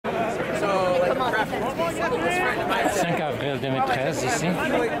5 avril 2013 ici.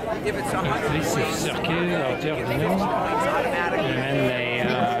 Les polices circulent autour de nous. Ils mènent les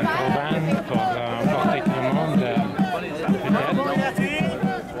caravanes pour emporter tout le monde peut-être.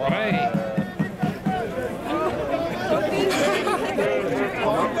 Oui.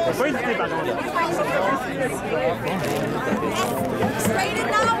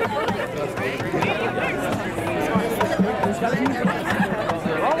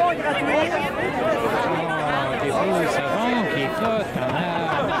 Des beaux savants qui écoutent en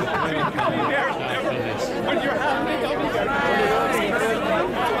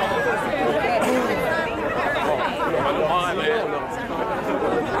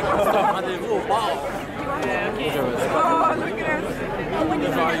Rendez-vous au bar.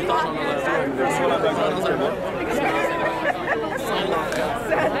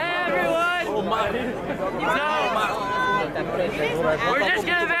 Hey everyone! We're just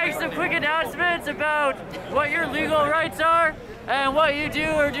going to make some quick announcements about what your legal rights are and what you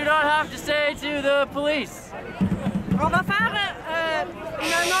do or do not have to say to the police. On va faire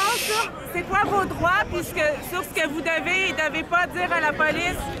une annonce sur c'est quoi vos droits puisque sur ce que vous devez et devez pas dire à la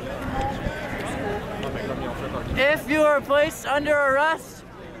police. If you are placed under arrest,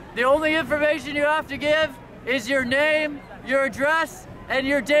 the only information you have to give is your name, your address, and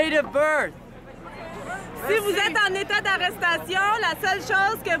your date of birth. Si vous êtes en état d'arrestation, la seule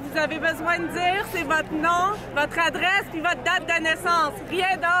chose que vous avez besoin de dire, c'est votre nom, votre adresse puis votre date de naissance.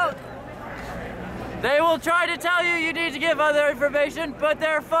 Rien d'autre. They will try to tell you you need to give other information, but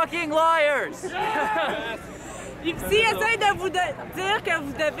they're fucking liars. Puis s'ils essayent de vous dire que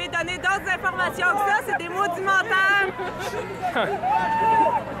vous devez donner d'autres informations que ça, c'est des maudits menteurs.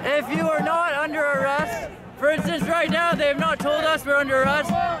 If you are not under arrest, for instance, right now they have not told us we're under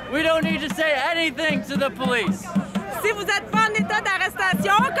arrest, we don't need to say anything to the police. Si vous n'êtes pas en état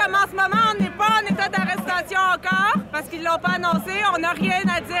d'arrestation, comme en ce moment on n'est pas en état d'arrestation encore, parce qu'ils ne l'ont pas annoncé, on n'a rien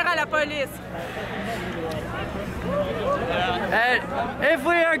à dire à la police. And if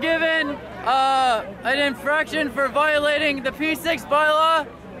we are given an infraction for violating the P-6 bylaw,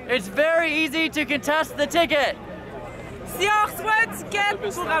 it's very easy to contest the ticket. Si on reçoit un ticket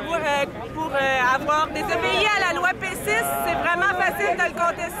pour avoir désobéi à la loi P-6, c'est vraiment facile de le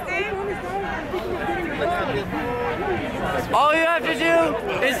contester. All you have to do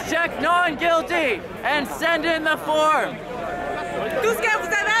is check non-guilty and send in the form. Tout ce que vous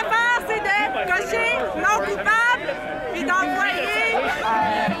avez à faire, c'est de cocher non coupable, puis d'envoyer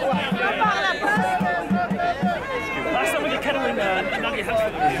par la poste.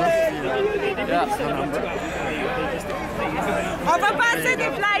 On va passer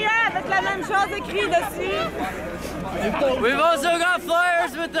des flyers avec la même chose écrite dessus. We've also got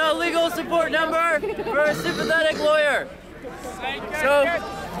flyers with the legal support number for a sympathetic lawyer. So,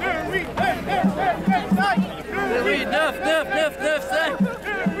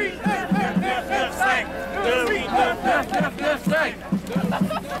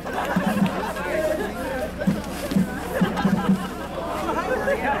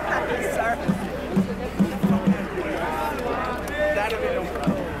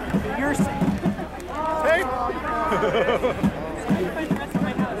 You're hey?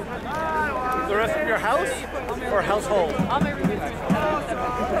 The rest of your house or household?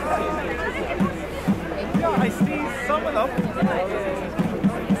 I see some of them.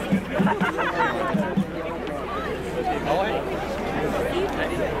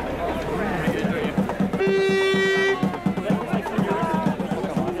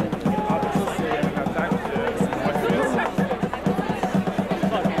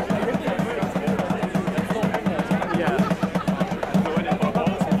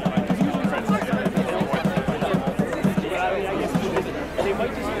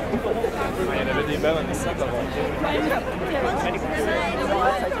 Il y en avait des belles en ici.